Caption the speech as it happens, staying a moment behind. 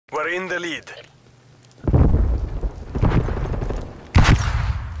in the lead.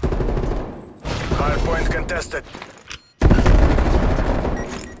 Hardpoint contested.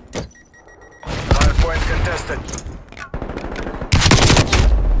 Hardpoint contested.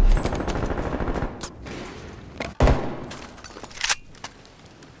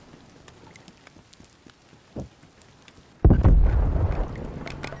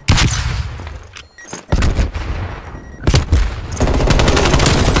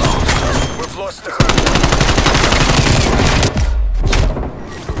 We've lost the hardpoint.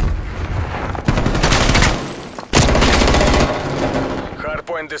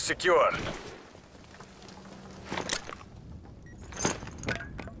 Hardpoint is secure.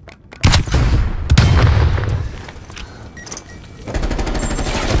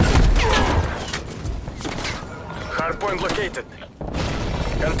 Hardpoint located.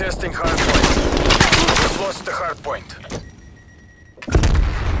 Contesting hardpoint. We've lost the hardpoint.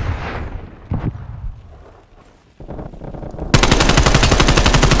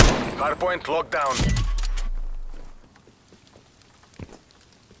 Hardpoint locked down.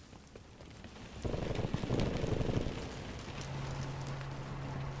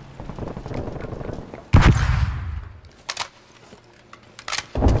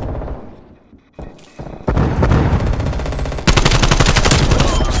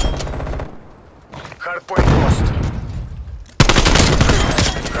 Hardpoint lost.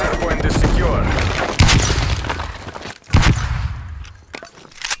 Hardpoint is secure.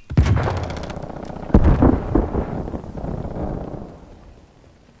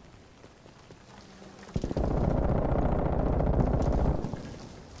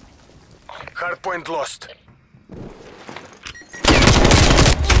 Hardpoint lost.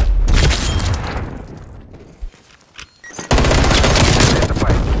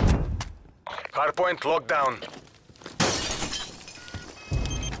 Hardpoint locked down.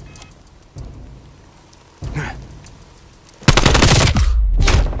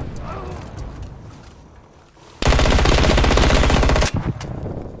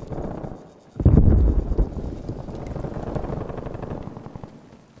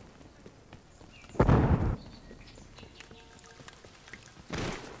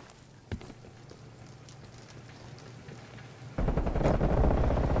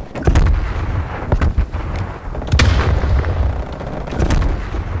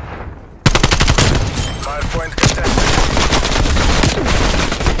 Hardpoint contested.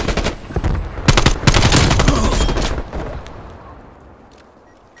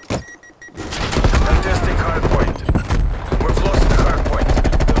 Contesting hardpoint. We've lost the hardpoint.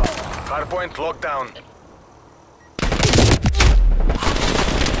 Hardpoint locked down.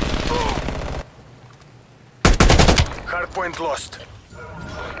 Hardpoint lost.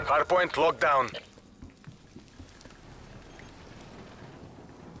 Hardpoint locked down.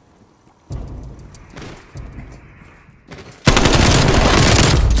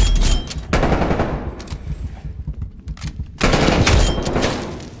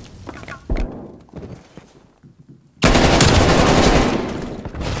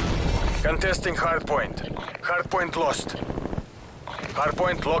 Contesting hardpoint. Hardpoint lost.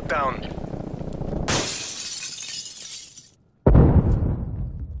 Hardpoint locked down.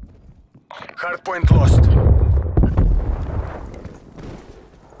 Hardpoint lost.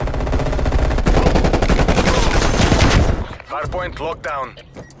 Hardpoint locked down.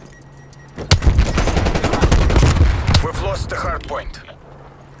 We've lost the hardpoint.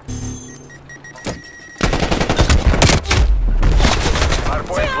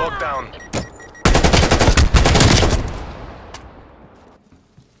 Hardpoint locked down.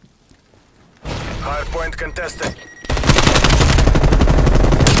 Hardpoint contested.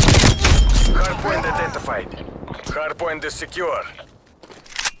 Hardpoint identified. Hardpoint is secure.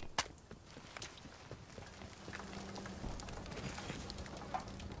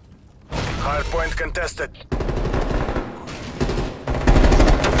 Hardpoint contested.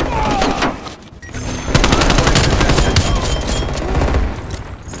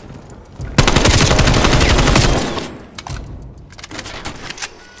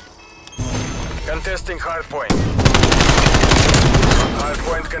 Contesting hardpoint.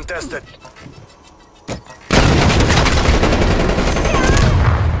 Hardpoint contested.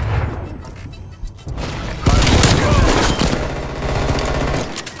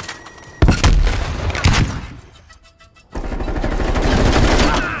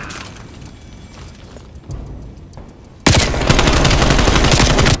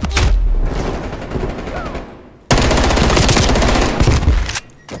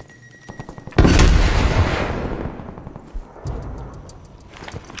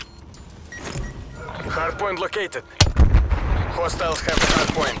 Hardpoint located. Hostiles have the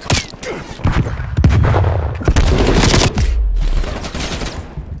hardpoint.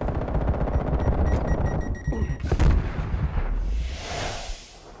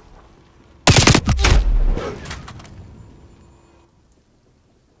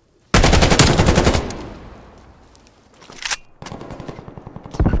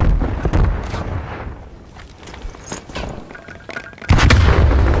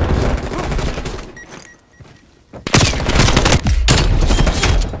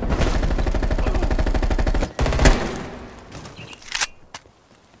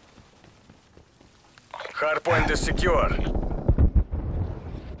 Hardpoint is secure.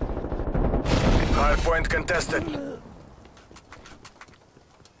 Hardpoint contested.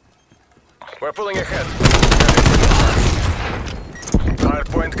 We're pulling ahead.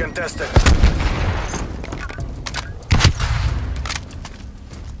 Hardpoint contested.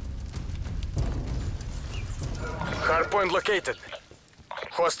 Hardpoint located.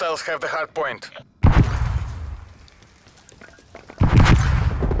 Hostiles have the hardpoint.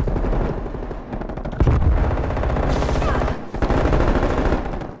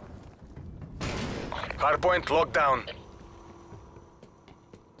 Hardpoint locked down.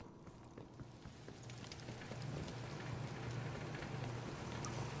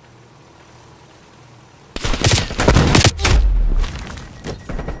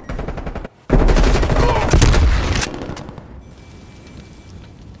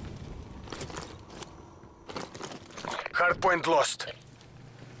 Hardpoint lost.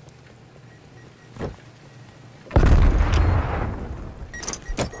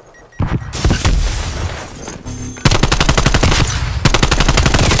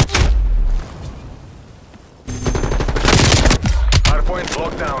 Hardpoint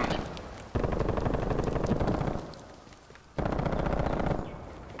locked down.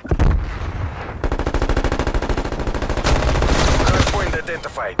 Hardpoint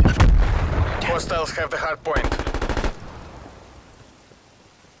identified. Hostiles have the hardpoint.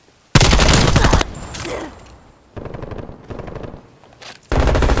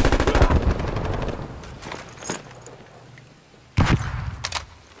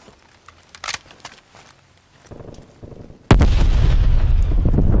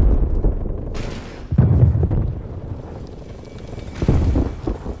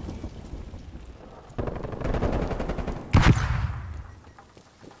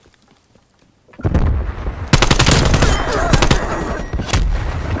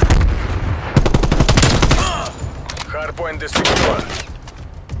 Hardpoint is secure.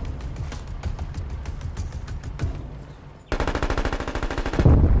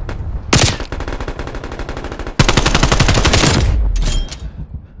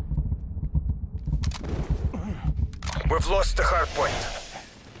 We've lost the hardpoint.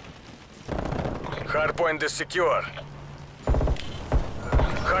 Hardpoint is secure.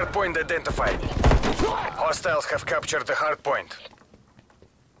 Hardpoint identified. Hostiles have captured the hardpoint.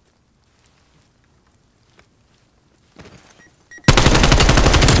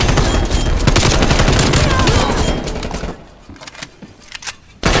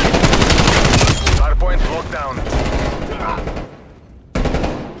 Hardpoint locked down.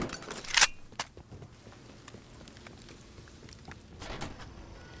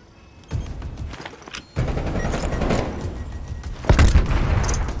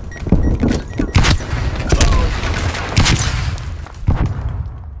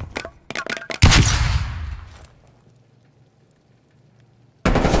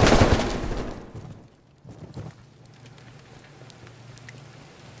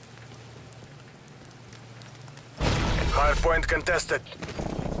 Hardpoint contested.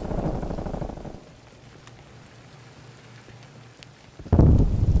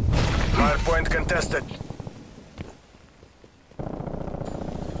 Hardpoint contested.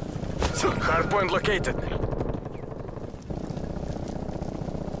 Hardpoint located.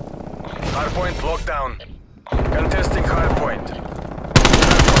 Hardpoint locked down. Contesting hardpoint.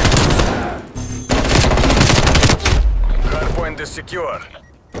 Hardpoint is secure.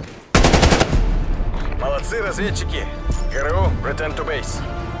 Молодцы, разведчики. ГРУ, return to base.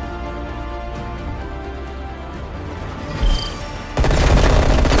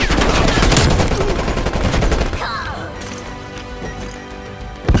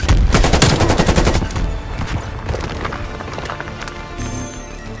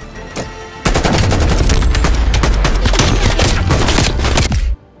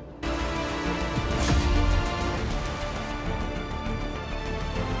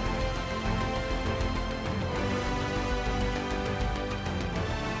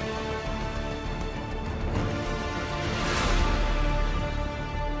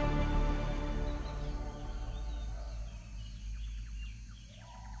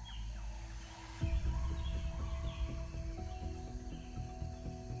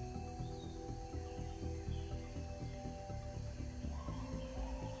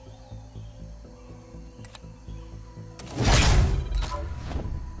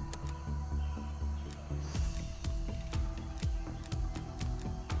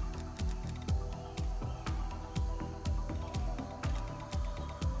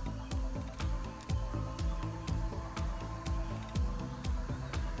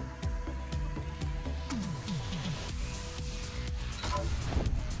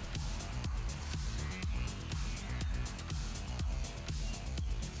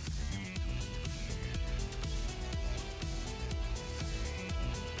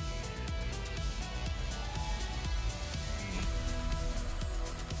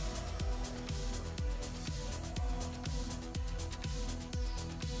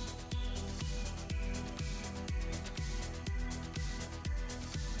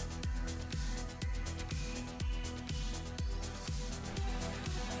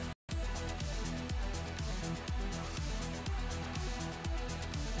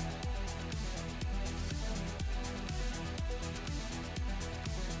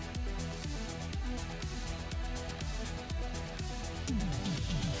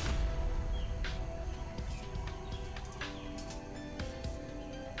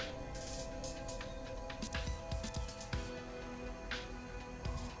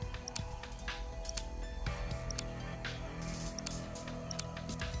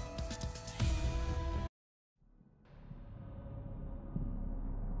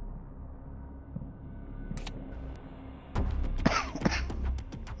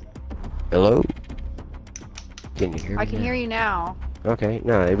 Hello? Can you hear me? I can hear you now. Okay,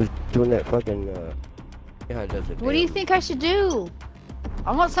 no, it was doing that fucking, yeah, it does it. What do you think I should do?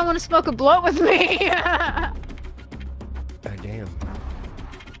 I want someone to smoke a blunt with me. God damn.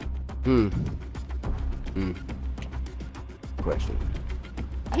 Question.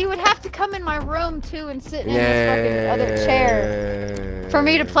 He would have to come in my room too and sit in this fucking other chair for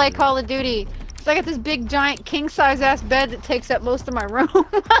me to play Call of Duty. So I got this big giant king size ass bed that takes up most of my room.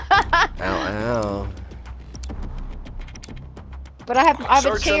 Ow. But I have a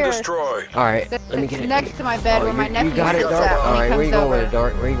Search and chair destroy. Alright, let me get it. next to my bed where my nephew You got it, sits Dark? at when Alright, he where you comes going with over. it,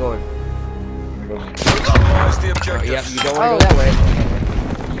 Dark? Where you going? Neutralize the objective. Yep, you don't want to go that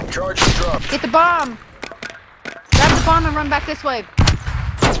way. Charge is dropped. Get the bomb! Grab the bomb and run back this way.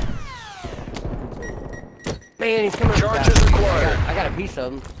 Man, he's coming up. Charges acquired. I got a piece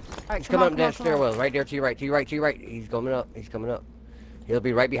of him. Alright, He's come coming on, up that come on, come on. stairwell, right there to your right, to your right, to your right. He's coming up, he's coming up. He'll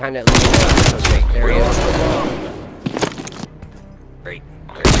be right behind that little... Okay, there We he lost is. the bomb. Great.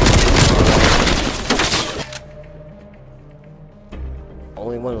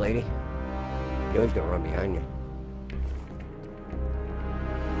 Only one, lady. You know he's gonna run behind you.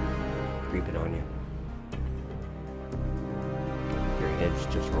 Creeping on you. Your head's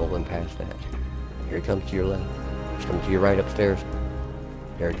just rolling past that. Here he comes to your left. He's coming to your right upstairs.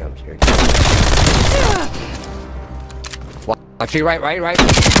 There he comes, here he comes. Watch your right.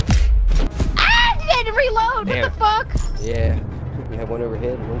 Ah! You had to reload! Damn. What the fuck? Yeah. You have one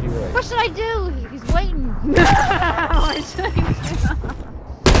overhead and one to your right. What should I do? He's waiting.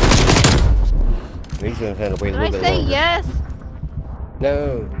 He's gonna have to wait a Did I little bit say longer. yes?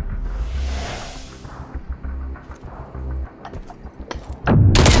 No.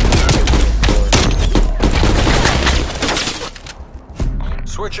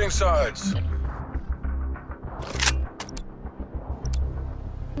 Switching sides.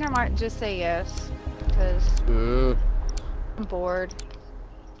 I might just say yes, because I'm bored.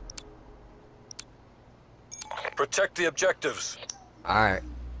 Protect the objectives. Alright.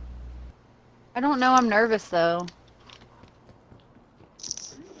 I don't know, I'm nervous though.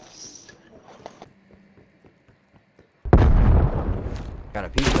 Got a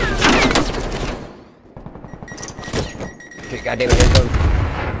piece of it. Shit, goddamn it, here it comes.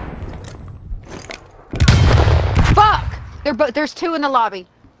 Fuck! There's two in the lobby.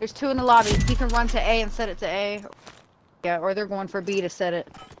 There's two in the lobby. He can run to A and set it to A. Yeah, or they're going for B to set it.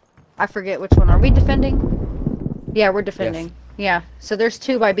 I forget which one. Are we defending? Yeah, we're defending. Yes. Yeah, so there's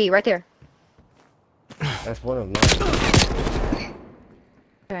two by B right there. That's one of them.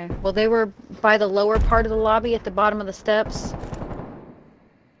 Okay, well they were by the lower part of the lobby at the bottom of the steps.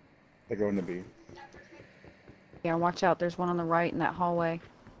 They're going to be. Yeah, watch out. There's one on the right in that hallway.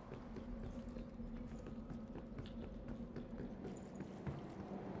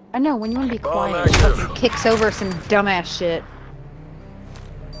 I know, when you want to be Bomb quiet, it active. fucking kicks over some dumbass shit.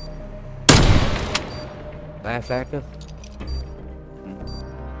 Last active.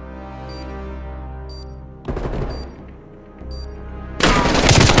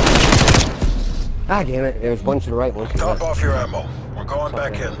 Ah, damn it. There's one to the right, one to the Top left. off your ammo. We're going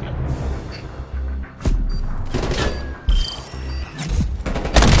back in.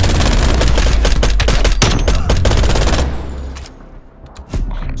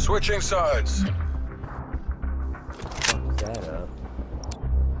 Switching sides. Fuck that up.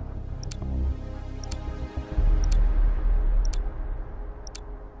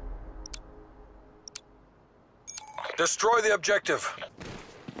 Destroy the objective.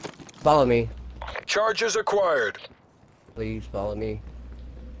 Follow me. Charges acquired. Please follow me.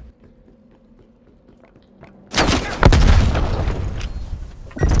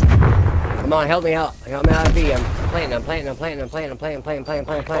 Come on, help me out. Help me out of B. I'm planting.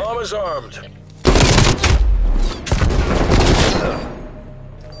 Bomb is armed.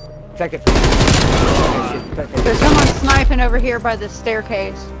 Check it. There's someone sniping over here by the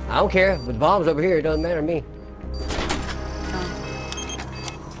staircase. I don't care. With bombs over here, it doesn't matter to me.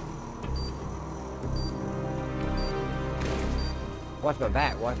 Watch my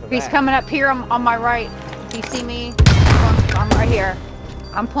back. Watch my back. He's coming up here on my right. Do you see me? I'm right here.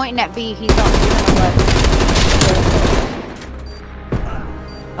 I'm pointing at B. He's on the left.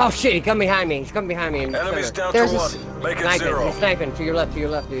 Oh shit, he's coming behind me. He's coming behind me. In the Enemies center. down There's to a one. Make it Sniping. zero. He's sniping. To your left, dude.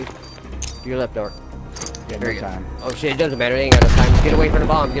 To your left, Dark. Yeah, There no you go. time. Oh shit, it doesn't matter. They ain't got enough time. Get away from the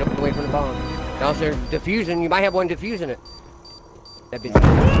bomb. Get away from the bomb. Now if they're diffusing, you might have one diffusing it. That bitch.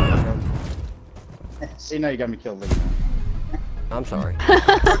 See, now you got me killed. I'm sorry. Good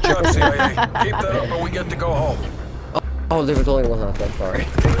job, CIA. Keep that up or we get to go home. Oh, there was only one left. I'm sorry.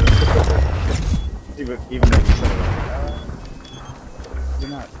 Even though you said it. You're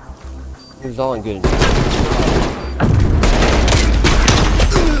not. It was all in good.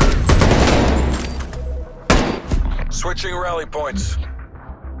 Switching rally points.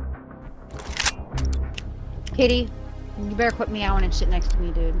 Kitty, you better quit meowing and shit next to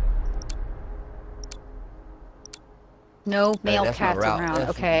me, dude. No male that's my cats route. around, That's-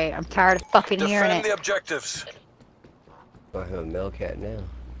 okay? I'm tired of fucking hearing Defend it. the objectives. I have a male cat now.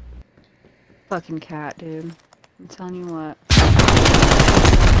 Fucking cat, dude. I'm telling you what.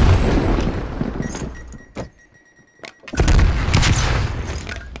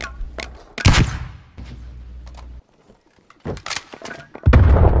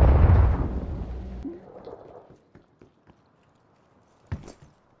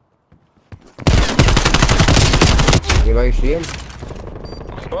 Anybody see him?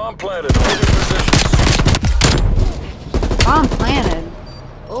 Bomb planted. Hold your positions. Bomb planted.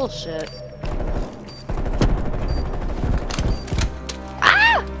 Bullshit.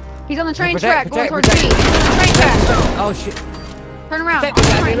 Ah! He's on the train track, going towards me. He's on the train track. Oh shit! Turn around. Protect On me,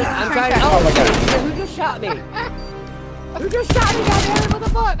 the goddamn train, it. on I'm the trying. train Oh track. my god! Who just shot me? Who just shot me, goddamn, with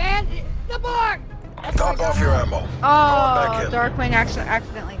a bullet, man? The bullet! Top off your ammo. Going Oh, back in. Darkwing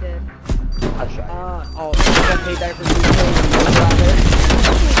accidentally did. I shot. Oh, you got paid back for two.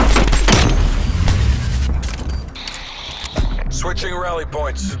 Switching rally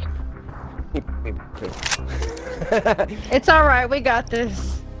points. It's alright, we got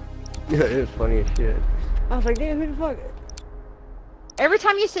this. Yeah, it was funny as shit. I was like, damn, who the fuck? Every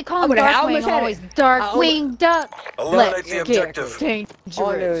time you say call him I Darkwing, almost I'm had always it. Darkwing Duck. Eliminate Let's the get objective. dangerous. All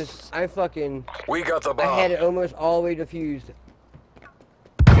I know is I fucking, We got the I had bomb. it almost all the way defused.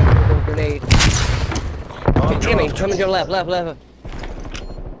 With a grenade. Bomb Damn it, dropped. coming to your left.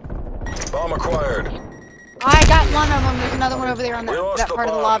 Bomb acquired. I got one of them. There's another one over there on We lost that the part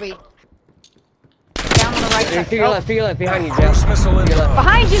of the bomb. lobby. Down on the right side. To your Oh, left, behind you, Cruise Jeff. missile inbound.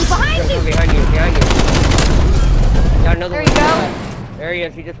 behind you, behind you! Behind you. Got another There one. you go. There he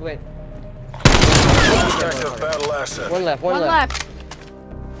is, he just went. Active battle asset. One left. One left.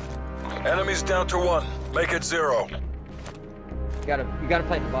 Enemies down to 1. Make it 0. You gotta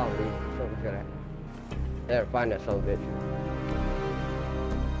plant the ball, dude. Something's gotta happen. There, find that son of a bitch.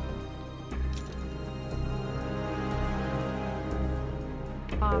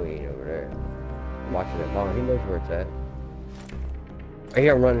 No, he ain't over there. I'm watching that ball. He knows where it's at. I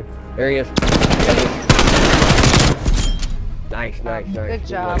hear him running. There he is. Nice. Good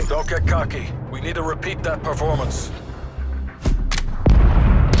job. money. Don't get cocky. We need to repeat that performance.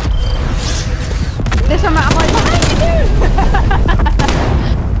 This time I'm like, behind you, dude!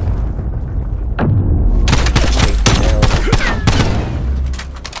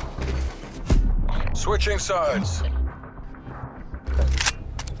 Switching sides.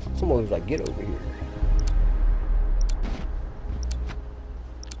 Someone was like, get over here.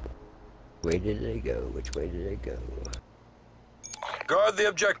 Where did they go? Which way did they go? Guard the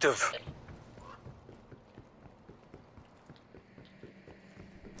objective.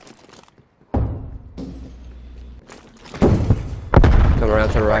 Come around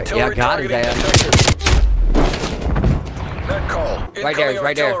to the right. Yeah, Artillery got his targeting ass. detected. Net call. Right there, Incoming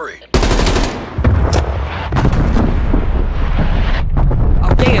right there. artillery.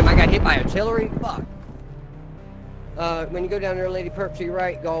 Oh damn, I got hit by artillery? Fuck. When you go down there, Lady Perp, to your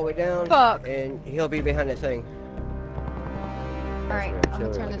right, go all the way down. Fuck. And he'll be behind that thing. Alright, I'm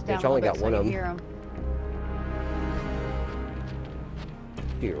gonna turn this down Bitch, a only little got bit so one I of can them. hear him.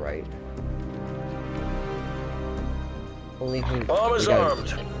 To your right. Only him. Bomb is We got armed.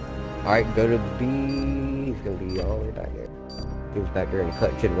 it. Alright, go to B. He's gonna be all the way back there. He was back there and he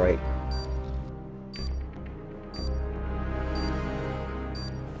cut to the right.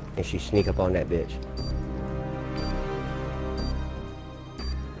 And she sneak up on that bitch.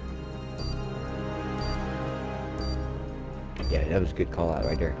 Yeah, that was a good call out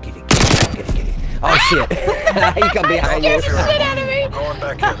right there. Get it. Oh shit! He come behind you. Scared the shit out of me! Going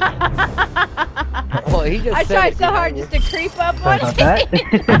back in. Well, he just I said tried it so hard behind just to creep up on About him.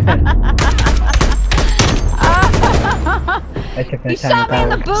 I took He that time shot me in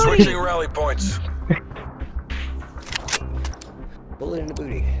the power. booty! Switching rally points. you. Bullet in the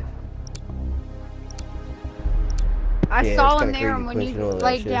booty. I Yeah, saw it's him kinda there, and crazy when you coincidentally that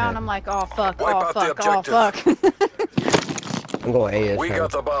laid shit down, happened. I'm like, oh fuck, Wipe oh out the fuck, oh fuck. I'm going A this We time.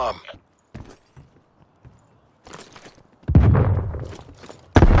 got the bomb.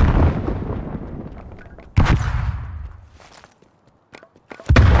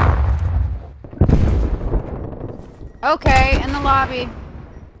 Okay, in the lobby.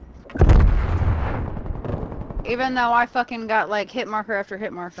 Even though I fucking got like hit marker after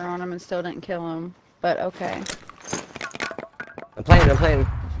hit marker on him and still didn't kill him. But okay. I'm playing.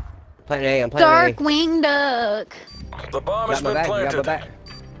 Planting A, I'm planting A. Darkwing Duck. The bomb has Got my been back, got my planted. back.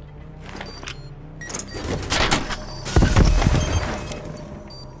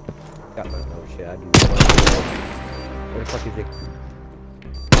 Got my, oh shit, I do. Where the fuck is it?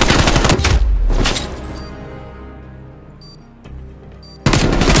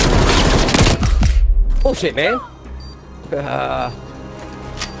 Bullshit, man. Oh,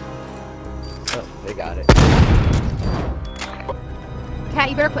 they got it. Cat,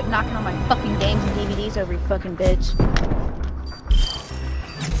 you better quit knocking on my fucking games and DVDs over, you fucking bitch.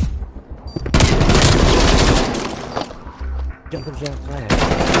 Jumping jack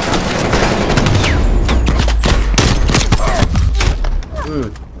flag.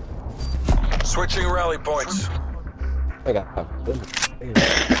 Switching rally points. I got.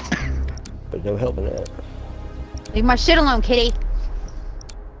 But no help in that. Leave my shit alone, kitty.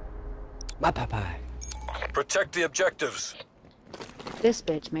 My Popeye. Protect the objectives. This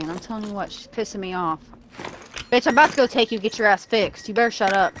bitch, man, I'm telling you what, she's pissing me off. Bitch, I'm about to go take you, get your ass fixed. You better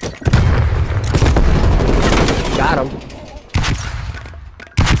shut up. Got him.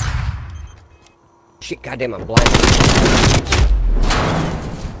 Shit, goddamn, I'm blind.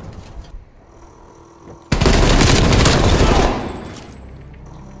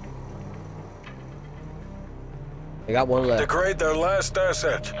 I got one left. Degrade their last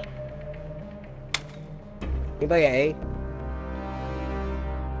asset. Anybody at A?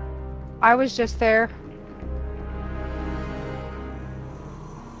 I was just there.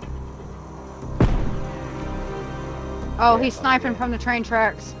 Oh, he's sniping from the train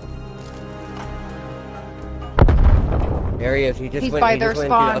tracks. There he is. He just He's went. by He their just went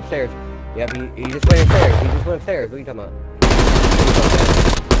spawn. upstairs. Yep. He just went upstairs. He just went upstairs. What are you talking about?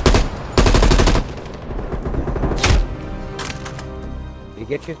 Did he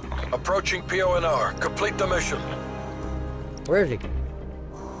get you? Approaching PONR. Complete the mission. Where is he?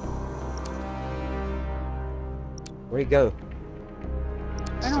 Where'd he go?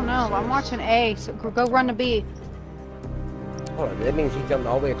 I don't know. I'm watching A, so go run to B. Hold on. That means he jumped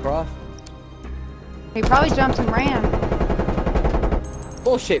all the way across. He probably jumped and ran.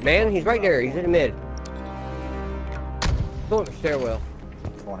 Bullshit, man. He's right there. He's in the mid. Go up the stairwell.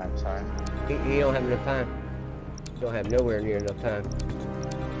 Won't have time. He don't have enough time. He don't have nowhere near enough time.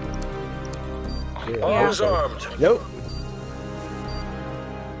 Yeah, Arms okay. armed. Nope.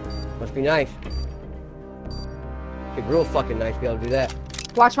 Must be nice. It's real fucking nice to be able to do that.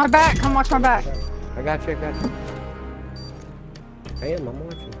 Watch my back. Come watch my back. I got you, I got you. I am, I'm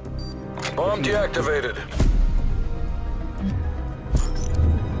watching. Bomb deactivated.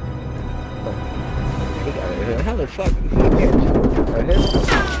 He got it. How the fuck? Right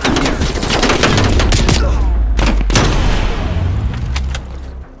here?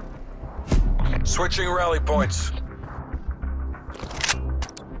 Switching rally points.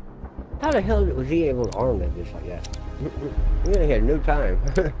 How the hell was he able to arm that just like that? He only had no time.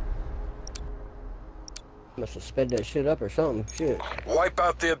 Must have sped that shit up or something. Shit. Wipe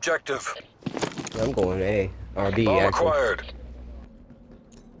out the objective. I'm going to A. Or B, Bomb actually. acquired.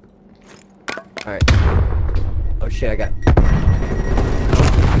 Alright. Oh shit, I got...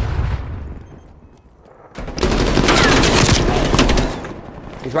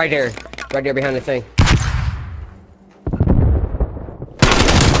 He's right there. Right there behind the thing.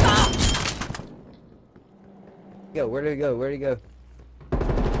 Yo, where did he go? Where did he go?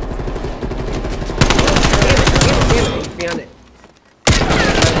 Damn it,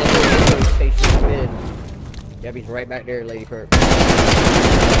 he's behind it. Yep, he's right back there, Lady Perk.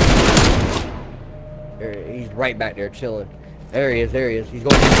 There, he's right back there chilling. There he is, there he is. He's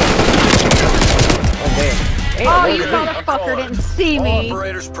going. Oh damn. Damn, Oh, look you at him. motherfucker didn't see All me.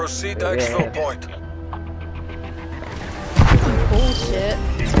 operators proceed to Yeah. exfil point. Bullshit.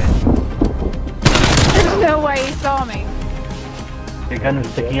 There's no way he saw me. Your gun was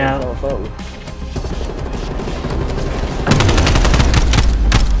sticking out. Something.